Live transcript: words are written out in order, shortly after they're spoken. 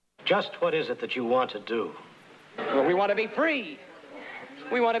Just what is it that you want to do? Well, we want to be free.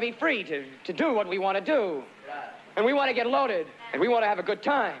 We want to be free to do what we want to do. And we want to get loaded. And we want to have a good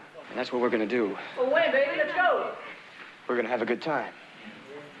time. And that's what we're going to do. Well, when, baby? Let's go. We're going to have a good time.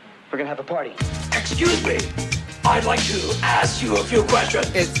 We're going to have a party. Excuse me. I'd like to ask you a few questions.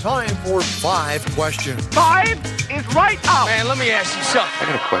 It's time for 5 questions. 5 is right out. Man, let me ask you something.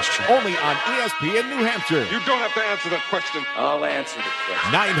 I got a question. Only on ESPN New Hampshire. You don't have to answer that question. I'll answer the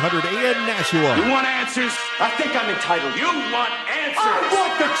question. 900 AM Nashua. You want answers? I think I'm entitled. You want answers? I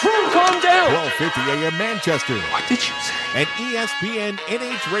want the truth. Calm down. 1250 AM Manchester. What did you say? And ESPN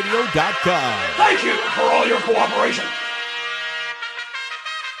NHradio.com. Thank you for all your cooperation.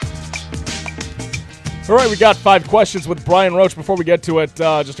 All right, we got 5 questions with Brian Roach. Before we get to it,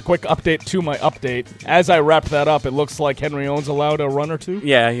 just a quick update to my update. As I wrap that up, it looks like Henry Owens allowed a run or two.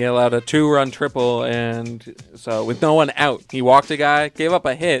 Yeah, he allowed a 2-run triple, and so with no one out. He walked a guy, gave up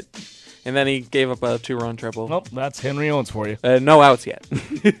a hit, and then he gave up a 2-run triple. Nope, that's Henry Owens for you. No outs yet.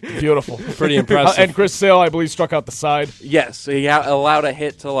 Beautiful. Pretty impressive. And Chris Sale, I believe, struck out the side. Yes, he allowed a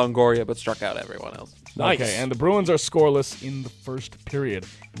hit to Longoria, but struck out everyone else. Nice. Okay, and the Bruins are scoreless in the first period.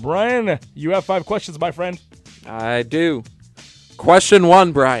 Brian, you have 5 questions, my friend. I do. Question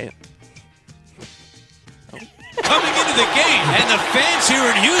 1, Brian. Coming into the game, and the fans here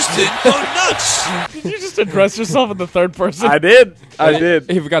in Houston go nuts. Did you just address yourself in the third person? I did. I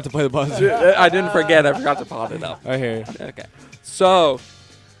did. He forgot to play the buzzer. I didn't forget. I forgot to pot it up. I hear you. Okay. So,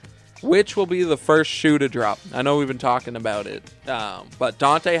 which will be the first shoe to drop? I know we've been talking about it, but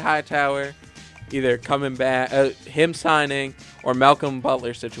Dante Hightower, either coming back, him signing, or Malcolm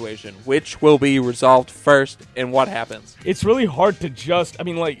Butler situation. Which will be resolved first, and what happens? It's really hard to just,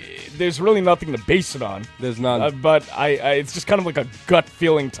 there's really nothing to base it on. There's none. But it's just kind of like a gut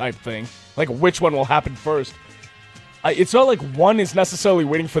feeling type thing. Like, which one will happen first? It's not like one is necessarily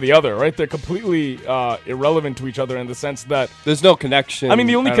waiting for the other, right? They're completely irrelevant to each other in the sense that there's no connection.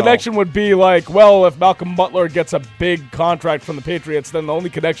 The only connection would be like, well, if Malcolm Butler gets a big contract from the Patriots, then the only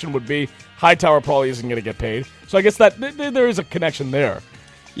connection would be Hightower probably isn't going to get paid. So I guess that there is a connection there.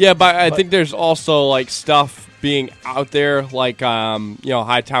 Yeah, but I think there's also like stuff being out there, like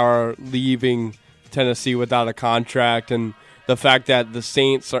Hightower leaving Tennessee without a contract, and the fact that the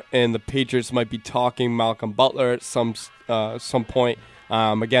Saints and the Patriots might be talking Malcolm Butler at some point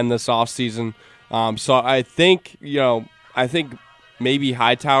again this offseason. So I think maybe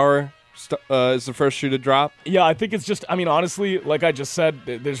Hightower is the first shoe to drop. Yeah, I think it's just, honestly, like I just said,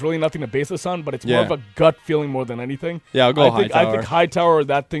 there's really nothing to base this on, but it's more of a gut feeling more than anything. Yeah, I'll go Hightower. I think Hightower,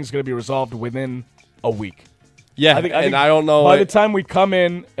 that thing's going to be resolved within a week. Yeah, I think I don't know. By the time we come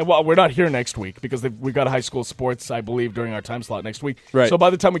in, well, we're not here next week because we got high school sports, I believe, during our time slot next week. Right. So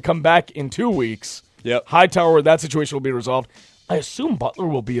by the time we come back in 2 weeks, Hightower, that situation will be resolved. I assume Butler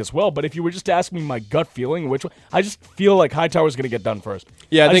will be as well, but if you were just to ask me my gut feeling, which one, I just feel like Hightower's going to get done first.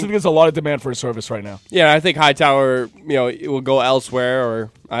 Yeah, I think there's a lot of demand for his service right now. Yeah, I think Hightower, will go elsewhere,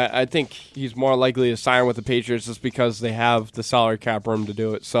 or I think he's more likely to sign with the Patriots just because they have the salary cap room to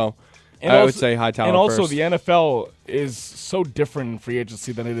do it. So I would say Hightower and also first. The NFL is so different in free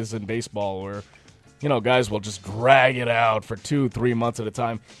agency than it is in baseball, where guys will just drag it out for 2-3 months at a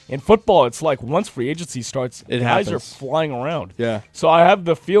time. In football, it's like once free agency starts, guys are flying around. Yeah. So I have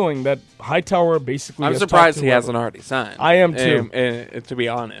the feeling that Hightower basically. I'm surprised he hasn't already signed. I am too. And to be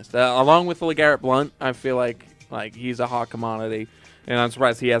honest, along with LeGarrette Blount, I feel like he's a hot commodity, and I'm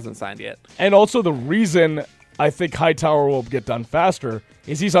surprised he hasn't signed yet. And also the reason I think Hightower will get done faster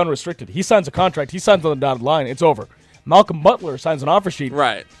is he's unrestricted. He signs a contract. He signs on the dotted line. It's over. Malcolm Butler signs an offer sheet.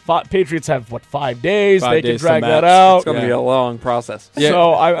 Right. Patriots have, 5 days? They can drag that It's out. going to be a long process. Yeah.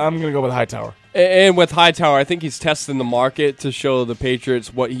 So I'm going to go with Hightower. And with Hightower, I think he's testing the market to show the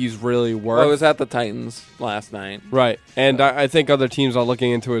Patriots what he's really worth. Well, he was at the Titans last night. Right. And I think other teams are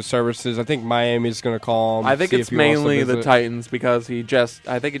looking into his services. I think Miami's going to call him. I think it's mainly the Titans because he just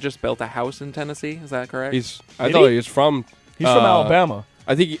built a house in Tennessee. Is that correct? I thought he was from... He's from Alabama.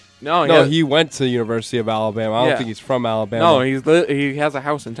 I think he went to the University of Alabama. I don't think he's from Alabama. No, he has a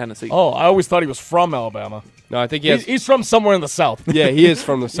house in Tennessee. Oh, I always thought he was from Alabama. No, I think he's from somewhere in the South. Yeah, he is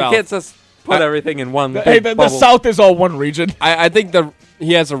from the South. You can't just put everything in one. The South is all one region. I think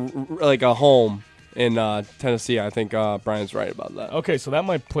he has a home in Tennessee. I think Brian's right about that. Okay, so that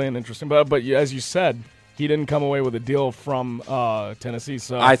might play an interesting. But as you said, he didn't come away with a deal from Tennessee.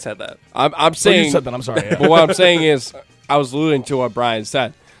 So I said that. I'm saying you said that. I'm sorry. Yeah. But what I'm saying is, I was alluding to what Brian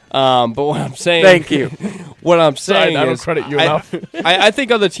said. But what I'm saying, thank you. What I'm saying I don't credit you enough. I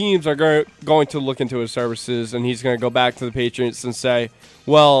think other teams are going to look into his services, and he's going to go back to the Patriots and say,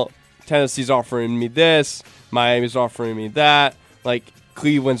 "Well, Tennessee's offering me this, Miami's offering me that."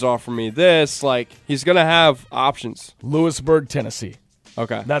 Cleveland's offering me this. Like, he's going to have options. Lewisburg, Tennessee.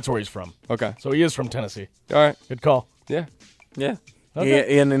 Okay. That's where he's from. Okay. So he is from Tennessee. All right. Good call. Yeah. Yeah.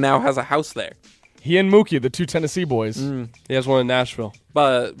 Okay. And he now has a house there. He and Mookie, the two Tennessee boys. He has one in Nashville.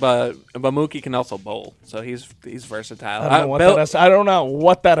 But Mookie can also bowl, so he's versatile. I don't know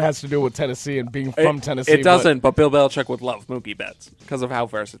what that has to do with Tennessee and being from Tennessee. It doesn't, but Bill Belichick would love Mookie Betts because of how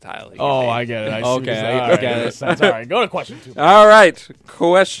versatile he can be. I get it. I see Okay, what you're saying. I All right, get it. makes sense. All right, go to question 2. All right,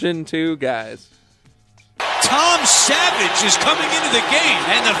 question 2, guys. Tom Savage is coming into the game,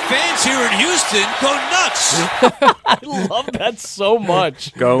 and the fans here in Houston go nuts. I love that so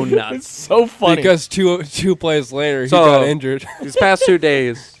much. Go nuts. It's so funny. Because two plays later, he So- got injured. These past 2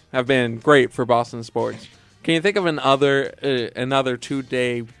 days have been great for Boston sports. Can you think of another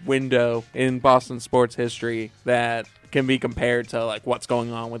 2-day window in Boston sports history that can be compared to like what's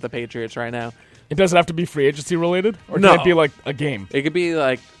going on with the Patriots right now? It doesn't have to be free agency related, or No. can it be like a game? It could be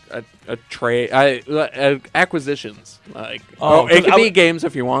like a trade, acquisitions. Like, Oh, it could I be would- games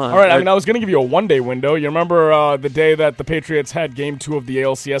if you want. All right, I mean, I was going to give you a one-day window. You remember the day that the Patriots had Game 2 of the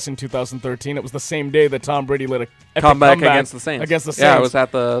ALCS in 2013? It was the same day that Tom Brady led a epic comeback against the Saints. Yeah, it was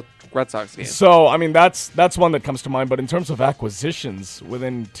at the Red Sox game. So, I mean, that's one that comes to mind. But in terms of acquisitions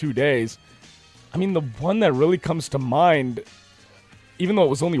within 2 days, I mean, the one that really comes to mind, even though it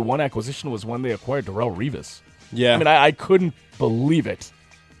was only one acquisition, was when they acquired Darrelle Revis. Yeah. I mean, I couldn't believe it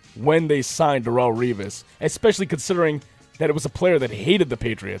when they signed Darrelle Revis, especially considering that it was a player that hated the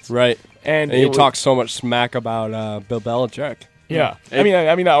Patriots. Right. And he talks so much smack about Bill Belichick. Yeah. I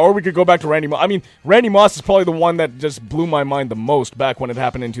mean, or we could go back to Randy Moss. I mean, Randy Moss is probably the one that just blew my mind the most back when it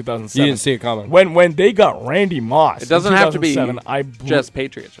happened in 2007. You didn't see it coming. When they got Randy Moss, It doesn't in have to be 2007, just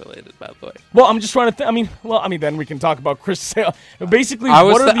Patriots related, by the way. Well, I'm just trying to then we can talk about Chris Sale. Basically, I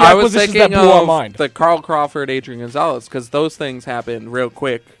what are the I was acquisitions thinking that blew our of mind? the Carl Crawford, Adrian Gonzalez, because those things happened real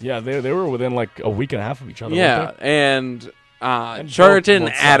quick. Yeah, they were within like a week and a half of each other. Yeah, weren't and sure, it didn't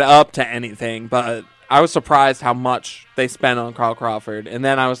both add suck. up to anything, but I was surprised how much they spent on Carl Crawford, and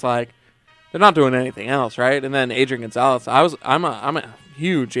then I was like, they're not doing anything else, right? And then Adrian Gonzalez, I'm a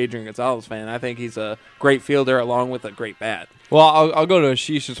huge Adrian Gonzalez fan. I think he's a great fielder along with a great bat. Well, I'll go to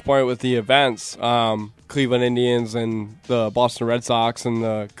Ashish's point with the events. Cleveland Indians and the Boston Red Sox and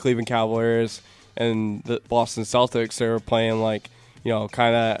the Cleveland Cavaliers and the Boston Celtics, they were playing like,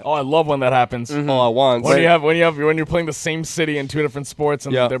 kind of Oh, I love when that happens. all at once. When you're playing the same city in two different sports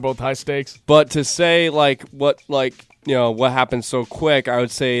and Yeah. they're both high stakes. But to say what happened so quick, I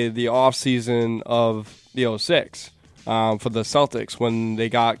would say the offseason of the 06 for the Celtics when they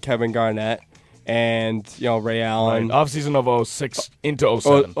got Kevin Garnett and Ray Allen. Right. Off season of 06 into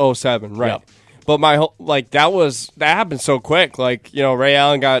 07. 07, right. Yep. But my whole that happened so quick. Ray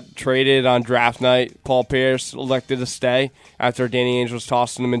Allen got traded on draft night. Paul Pierce elected to stay after Danny Ainge was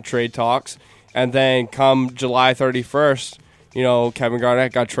tossing him in trade talks. And then come July 31st, Kevin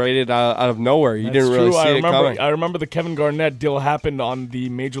Garnett got traded out of nowhere. You didn't really see it coming. I remember the Kevin Garnett deal happened on the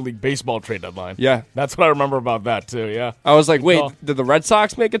Major League Baseball trade deadline. Yeah. That's what I remember about that too, yeah. I was like, wait, call. did the Red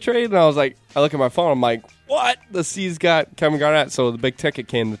Sox make a trade? And I was like, I look at my phone. I'm like, what? The C's got Kevin Garnett. So the big ticket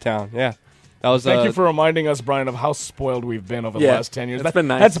came to town. Yeah. That was, Thank you for reminding us, Brian, of how spoiled we've been over the Yeah, last 10 years. it's been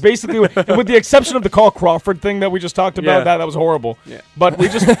nice. That's basically, with the exception of the Carl Crawford thing that we just talked about, Yeah. that was horrible. Yeah. But we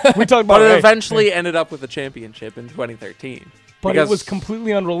talked about But it hey, eventually ended up with a championship in 2013. But because it was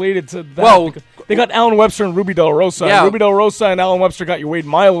completely unrelated to that. Well, because they got Alan Webster and Ruby Del Rosa. Yeah. And Ruby Del Rosa and Alan Webster got you Wade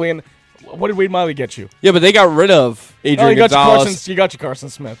Miley. And what did Wade Miley get you? Yeah, but they got rid of Adrian You got Gonzalez. you got your Carson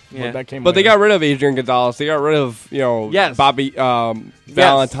Smith. Yeah. That came But they later. got rid of Adrian Gonzalez. They got rid of, Yes. Bobby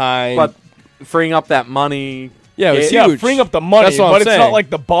Valentine. But freeing up that money. Yeah, it was Yeah, huge. freeing up the money, That's what but I'm it's saying. not like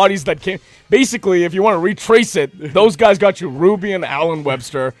the bodies that came. Basically, if you want to retrace it, those guys got you Ruby and Alan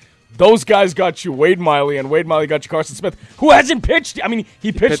Webster. Those guys got you Wade Miley, and Wade Miley got you Carson Smith, who hasn't pitched. I mean,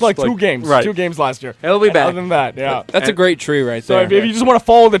 he pitched like 2 games. right. 2 games last year. He'll be And back. Other than that, yeah. That's a great tree right So there. if you just want to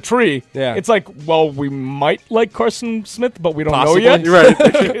follow the tree, Yeah. it's like, well, we might like Carson Smith, but we don't Possibly. know yet.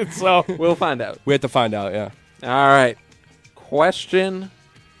 Right. So We'll find out. We have to find out, yeah. All right. Question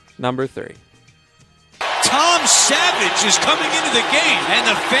number 3. Tom Savage is coming into the game, and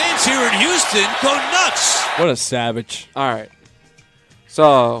the fans here in Houston go nuts. What a savage. All right.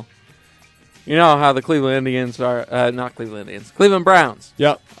 So, you know how the Cleveland Indians are, not Cleveland Indians, Cleveland Browns.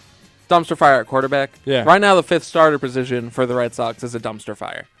 Yep. Dumpster fire at quarterback. Yeah. Right now, the 5th starter position for the Red Sox is a dumpster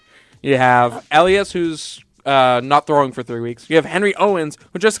fire. You have Elias, who's not throwing for 3 weeks. You have Henry Owens,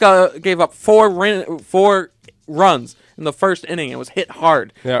 who just gave up 4 runs in the first inning and was hit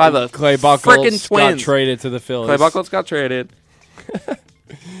hard by the Clay frickin' Buchholz got Twins. traded to the Phillies. Clay Buchholz got traded.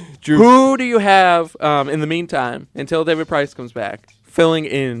 Drew- Who do you have in the meantime until David Price comes back filling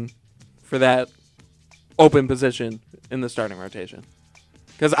in for that open position in the starting rotation.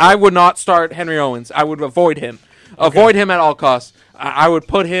 Because I would not start Henry Owens. I would avoid him. Avoid him at all costs. I would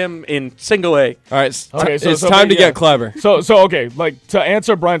put him in single A. All right, it's so time to get clever. So okay, like to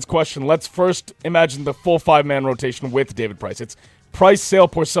answer Brian's question, let's first imagine the full 5-man rotation with David Price. It's Price, Sale,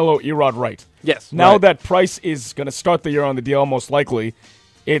 Porcello, Erod, Wright. Yes. Now right. that Price is going to start the year on the DL, most likely,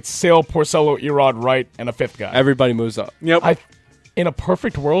 it's Sale, Porcello, Erod, Wright, and a 5th guy. Everybody moves up. Yep. In a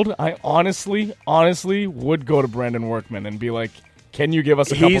perfect world, I honestly would go to Brandon Workman and be like, can you give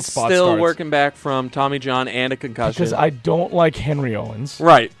us a couple spot starts? He's still working back from Tommy John and a concussion. Because I don't like Henry Owens.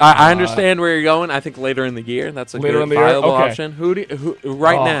 Right. I understand where you're going. I think later in the year, that's a good viable option. Who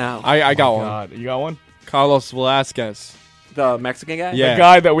now? I got one. God. You got one? Carlos Velasquez. The Mexican guy? Yeah. The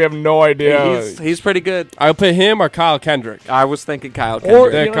guy that we have no idea. He's pretty good. I'll put him or Kyle Kendrick. I was thinking Kyle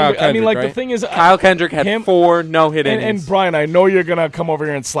Kendrick. Or, Kyle I mean, like, Kendrick, the thing is... Kyle Kendrick had 4 no-hit and innings. And Brian, I know you're going to come over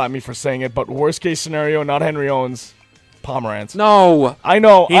here and slap me for saying it, but worst case scenario, not Henry Owens, Pomerantz. No. I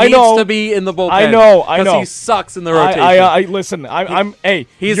know. He needs to be in the bullpen. I know. Because he sucks in the rotation. Listen, hey.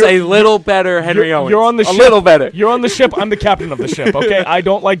 He's a little better Henry Owens. You're on the ship. A little better. You're on the ship. I'm the captain of the ship, okay? I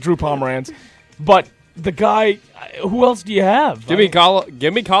don't like Drew Pomerantz, but the guy... Who else do you have? Give me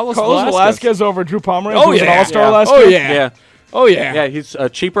Carlos Velasquez over Drew Pomerantz. Oh, who was yeah. an all-star Yeah. last Oh, year. yeah. Oh, yeah. Yeah, he's a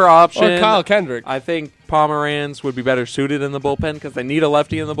cheaper option. Or Kyle Kendrick. I think Pomerantz would be better suited in the bullpen because they need a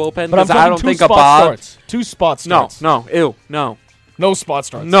lefty in the bullpen. But I'm Because I don't talking think a Bob. 2 spot starts. No. Ew. No. No spot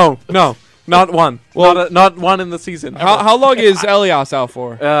starts. No. Not one. Well, not one in the season. How long is Elias out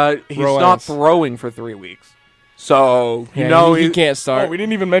for? He's not throwing for 3 weeks. So, he can't start. Oh, we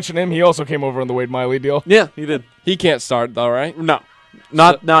didn't even mention him. He also came over on the Wade Miley deal. Yeah, he did. He can't start, though, right? No.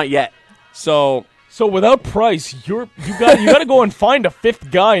 Not yet. So without Price, you got to go and find a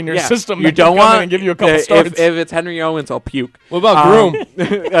 5th guy in your system. You that don't can come in want and give you a couple starts. If it's Henry Owens, I'll puke. What about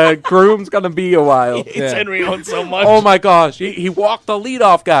Groom? Groom's gonna be a while. It's Henry Owens so much. Oh my gosh, he walked the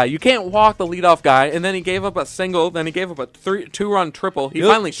leadoff guy. You can't walk the leadoff guy, and then he gave up a single. Then he gave up a 2-run triple. He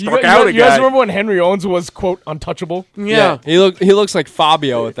finally struck out a guy. You guys remember when Henry Owens was quote untouchable? Yeah. He looks like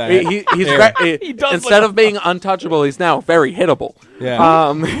Fabio with that. He's great. He does Instead of being untouchable, he's now very hittable.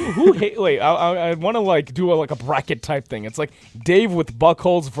 Yeah. Wait, I want to do a bracket type thing. It's like Dave with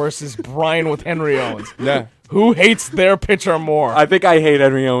Buckholz versus Brian with Henry Owens. Yeah. Who hates their pitcher more? I think I hate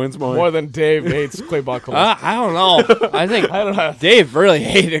Henry Owens more than Dave hates Clay Buckholz. I don't know. I don't know. Dave really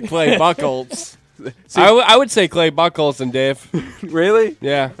hated Clay Buckholz. I would say Clay Buckholz and Dave. Really?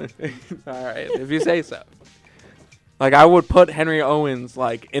 Yeah. All right, if you say so. Like, I would put Henry Owens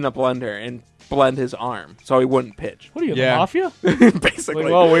in a blender and blend his arm so he wouldn't pitch. What are you, the mafia?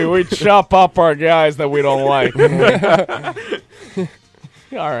 Basically. We chop up our guys that we don't like.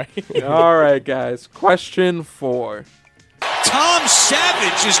 All right, guys. Question 4. Tom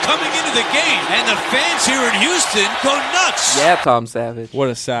Savage is coming into the game, and the fans here in Houston go nuts. Yeah, Tom Savage. What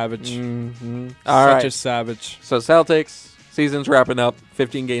a savage. Mm-hmm. Such a savage. So, Celtics, season's wrapping up.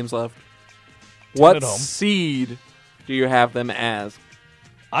 15 games left. What seed do you have them as?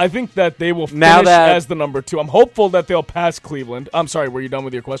 I think that they will finish as the number 2. I'm hopeful that they'll pass Cleveland. I'm sorry, were you done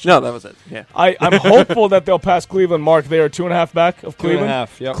with your question? No, that was it. Yeah. I'm hopeful that they'll pass Cleveland. Mark, they are 2.5 back of Cleveland.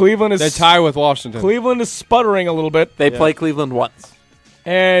 2.5, yep. Cleveland is... They tie with Washington. Cleveland is sputtering a little bit. They play Cleveland once.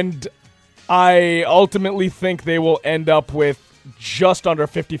 And I ultimately think they will end up with just under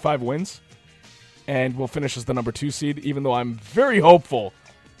 55 wins. And will finish as the number 2 seed, even though I'm very hopeful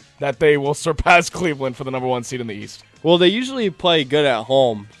that they will surpass Cleveland for the number 1 seed in the East. Well, they usually play good at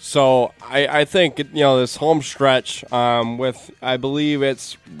home, so I think this home stretch with I believe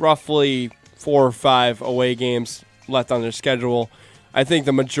it's roughly 4 or 5 away games left on their schedule. I think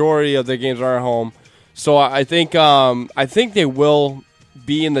the majority of their games are at home, so I think they will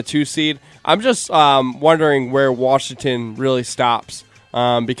be in the 2 seed. I'm just wondering where Washington really stops.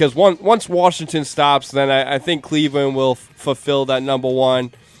 Because once Washington stops, then I think Cleveland will fulfill that number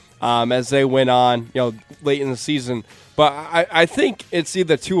 1 as they went on, late in the season. But I think it's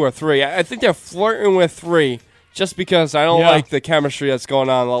either 2 or 3. I think they're flirting with 3 just because I don't like the chemistry that's going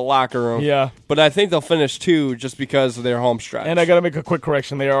on in the locker room. Yeah. But I think they'll finish 2 just because of their home stretch. And I got to make a quick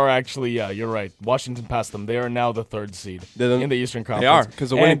correction. They are actually, you're right. Washington passed them. They are now the 3rd seed in the Eastern Conference. They are,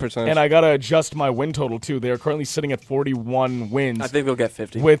 because of winning percentage. And I got to adjust my win total, too. They are currently sitting at 41 wins. I think they'll get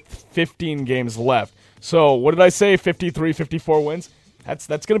 50. With 15 games left. So, what did I say? 53, 54 wins?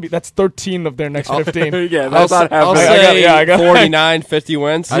 That's 13 of their next 15. Yeah, that's not I'll happening. say 49, 50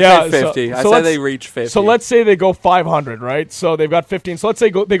 wins. I say 50. I say they reach 50. So let's say they go 500, right? So they've got 15. So let's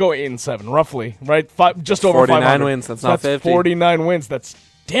say they go 8-7, roughly, right? Just over 49 500. wins. That's not 50. 49 wins. That's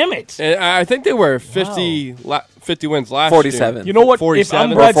damn it. And I think they were 50 50 wins last 47. year. You know what?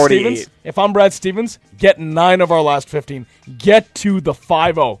 47 If I'm Brad Stevens, get 9 of our last 15. Get to the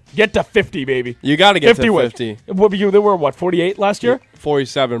 5-0. Get to 50, baby. You got to get 50 to wins. 50. They were what? 48 last year.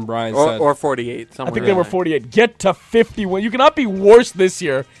 47, Brian said. Or 48. I Somewhere think they in were there. 48. Get to 50 wins. You cannot be worse this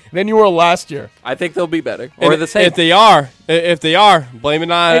year than you were last year. I think they'll be better. Or And the same. If they are, blame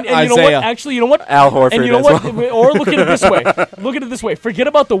it on And you Isaiah. know what? Actually, you know what? Al Horford And you know as what? well. Or look at it this way. Look at it this way. Forget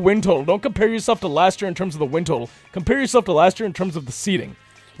about the win total. Don't compare yourself to last year in terms of the win total. Compare yourself to last year in terms of the seeding.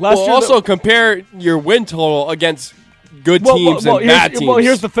 Last Well, year, also compare your win total against good teams and bad teams. Well,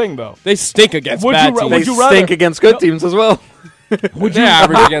 here's the thing, though. They stink against Would bad you ra- teams. would They you rather- stink against good teams as well. Would They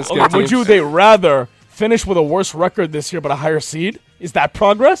average against good okay, teams. they rather finish with a worse record this year but a higher seed? Is that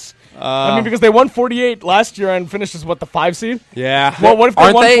progress? I mean, because they won 48 last year and finished as what, the 5 seed? Yeah. Well, what if they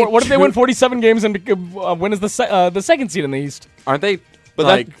Aren't won? they What if they win 47 games and win as the second seed in the East? Aren't they But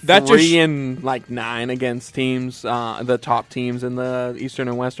like that 3 just- and like 9 against teams, the top teams in the Eastern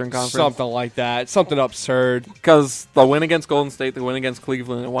and Western Conference? Something like that. Something absurd. Because the win against Golden State, the win against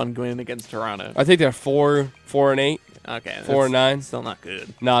Cleveland, and one win against Toronto. I think they're 4-8. Okay, 4 and 9. Still not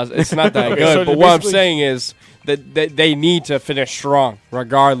good. No, it's not that Okay, good. so But what I'm basically- saying is that they need to finish strong,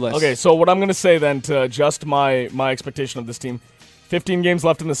 regardless. Okay, so what I'm going to say then to adjust my expectation of this team, 15 games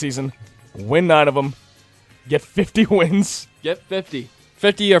left in the season, win 9 of them, get 50 wins. Get 50.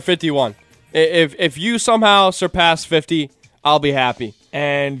 50 or 51. If you somehow surpass 50, I'll be happy.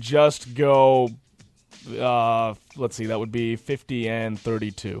 And just go, let's see, that would be 50 and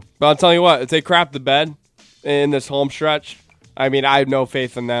 32. But I'll tell you what, if they crap the bed in this home stretch, I mean, I have no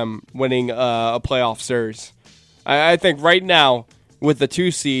faith in them winning a playoff series. I think right now, with the 2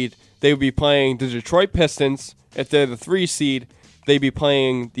 seed, they would be playing the Detroit Pistons. If they're the 3 seed, they'd be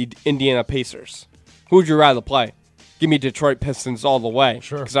playing the Indiana Pacers. Who would you rather play? Give me Detroit Pistons all the way.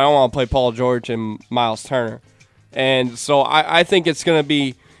 Sure. Because I don't want to play Paul George and Miles Turner. And so I think it's going to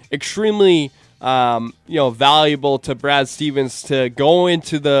be extremely valuable to Brad Stevens to go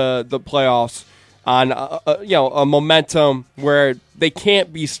into the playoffs on a momentum where they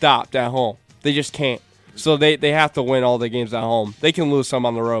can't be stopped at home. They just can't. So they have to win all the games at home. They can lose some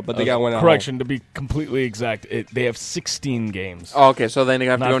on the road, but they got to win at Correction, to be completely exact, they have 16 games. Oh, okay, so then they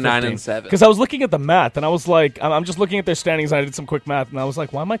have to Not go 9 15. and 7. Because I was looking at the math, and I was like, I'm just looking at their standings, and I did some quick math, and I was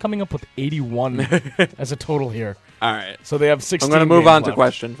like, why am I coming up with 81 as a total here? All right. So they have 16 I'm going to move games on to left.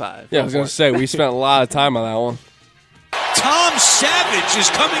 question 5. Yeah, I was going to say, we spent a lot of time on that one. Tom Savage is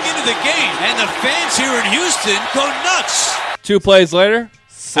coming into the game, and the fans here in Houston go nuts. 2 plays later,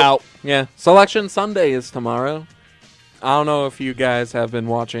 out. Yeah. Selection Sunday is tomorrow. I don't know if you guys have been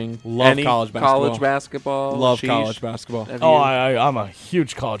watching Love any college basketball. college basketball. Love Sheesh. college basketball. Have Oh, you- I'm a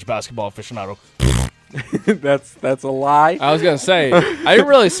huge college basketball aficionado. that's a lie. I was going to say, I didn't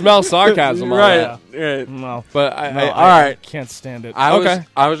really smell sarcasm on that. Right. No. But No, I all right. can't stand it.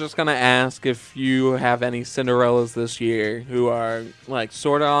 I was just gonna ask if you have any Cinderellas this year who are like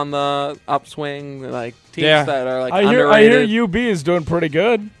sort of on the upswing, like teams Yeah. that are like I underrated. hear UB is doing pretty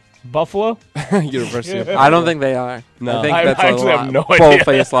good. Buffalo? University of I don't think they are. No. I think I that's actually a have no full idea.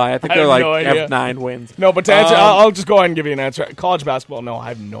 face lie. I think I they're have like no idea. F9 wins. No, but to answer, I'll just go ahead and give you an answer. College basketball, no, I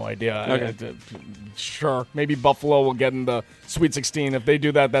have no idea. Okay. Sure, maybe Buffalo will get in the Sweet 16. If they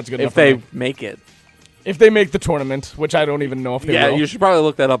do that, that's good enough If for they me. make it. If they make the tournament, which I don't even know if they Yeah, will. you should probably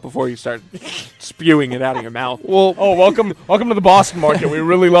look that up before you start spewing it out of your mouth. Well, welcome to the Boston market. We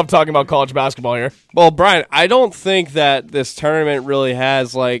really love talking about college basketball here. Well, Brian, I don't think that this tournament really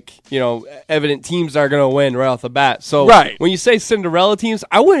has evident teams that are going to win right off the bat. So Right. when you say Cinderella teams,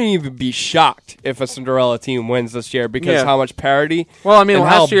 I wouldn't even be shocked if a Cinderella team wins this year because Yeah. how much parity. Well, I mean, and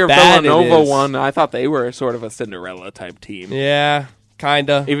how last year bad it Villanova is. won. I thought they were sort of a Cinderella type team. Yeah,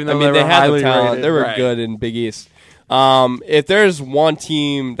 kinda. Even though I mean, they they were had the highly talent. rated, They were right. good in Big East. If there's one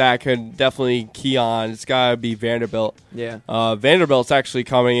team that could definitely key on, it's got to be Vanderbilt. Yeah. Vanderbilt's actually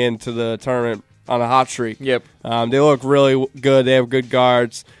coming into the tournament on a hot streak. Yep. They look really good. They have good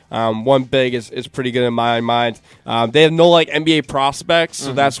guards. One big is pretty good in my mind. They have no NBA prospects,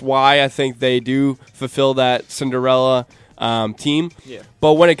 so that's why I think they do fulfill that Cinderella team. Yeah.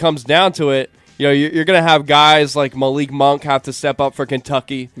 But when it comes down to it, you're going to have guys like Malik Monk have to step up for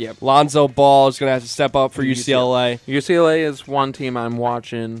Kentucky. Yep. Lonzo Ball is going to have to step up for UCLA. UCLA is one team I'm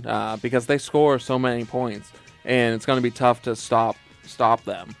watching because they score so many points, and it's going to be tough to stop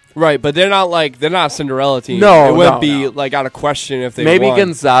them. Right, but they're not a Cinderella team. No, it wouldn't no. be out of question if they Maybe won.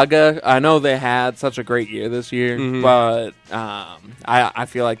 Gonzaga. I know they had such a great year this year, but I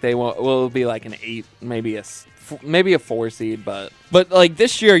feel like they will be like an 8, maybe a 4 seed, but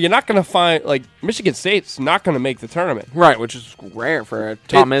this year, you're not going to find Michigan State's not going to make the tournament. right, which is rare for a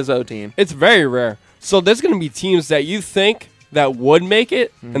Tom Izzo team. It's very rare. So there's going to be teams that you think that would make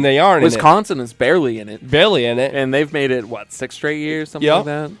it, and they aren't. Wisconsin is barely in it. Barely in it. And they've made it, 6 straight years, something like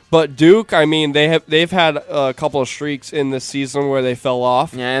that? But Duke, I mean, they've had a couple of streaks in this season where they fell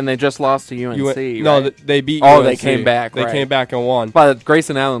off. Yeah, and they just lost to UNC, No, right? they beat UNC. UNC. They came back, They came back and won. But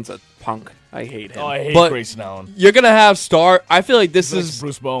Grayson Allen's a punk. I hate him. Oh, I hate Grayson Allen. You're going to have I feel like this is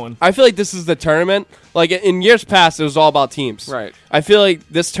Bruce Bowen. I feel like this is the tournament. Like in years past, it was all about teams. Right. I feel like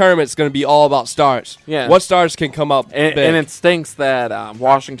this tournament's going to be all about stars. Yeah. What stars can come up and it stinks that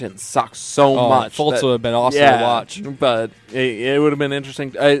Washington sucks so much. Fultz would have been awesome to watch. But it would have been interesting.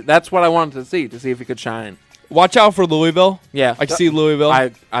 That's what I wanted to see if he could shine. Watch out for Louisville. Yeah. I can see Louisville.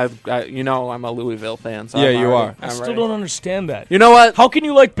 I'm a Louisville fan. So Yeah, you are. I still don't understand that. You know what? How can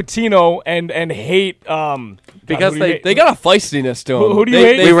you like Patino and hate Because they got a feistiness to them. Who do you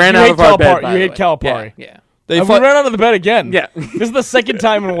hate? We ran out of our bed, by You the hate way. Calipari. Yeah. We ran out of the bed again. Yeah. This is the second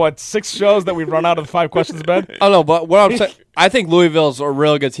time in 6 shows that we've run out of the 5 questions bed. I don't know, but what I'm saying, I think Louisville's a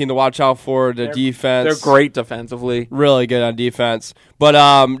real good team to watch out for. The defense, They're great defensively. really good on defense.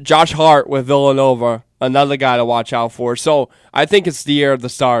 But Josh Hart with Villanova, another guy to watch out for. So I think it's the year of the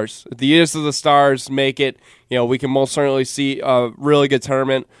stars. If the years of the stars make it, we can most certainly see a really good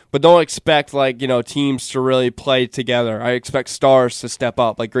tournament. But don't expect teams to really play together. I expect stars to step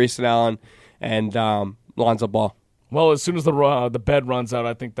up, like Grayson Allen and Lonzo Ball. Well, as soon as the bed runs out,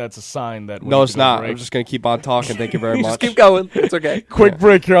 I think that's a sign that No, it's not. I'm just going to keep on talking. Thank you very much. Just keep going. It's okay. Quick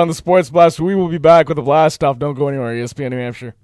break here on the Sports Blast. We will be back with the blast off. Don't go anywhere. ESPN New Hampshire.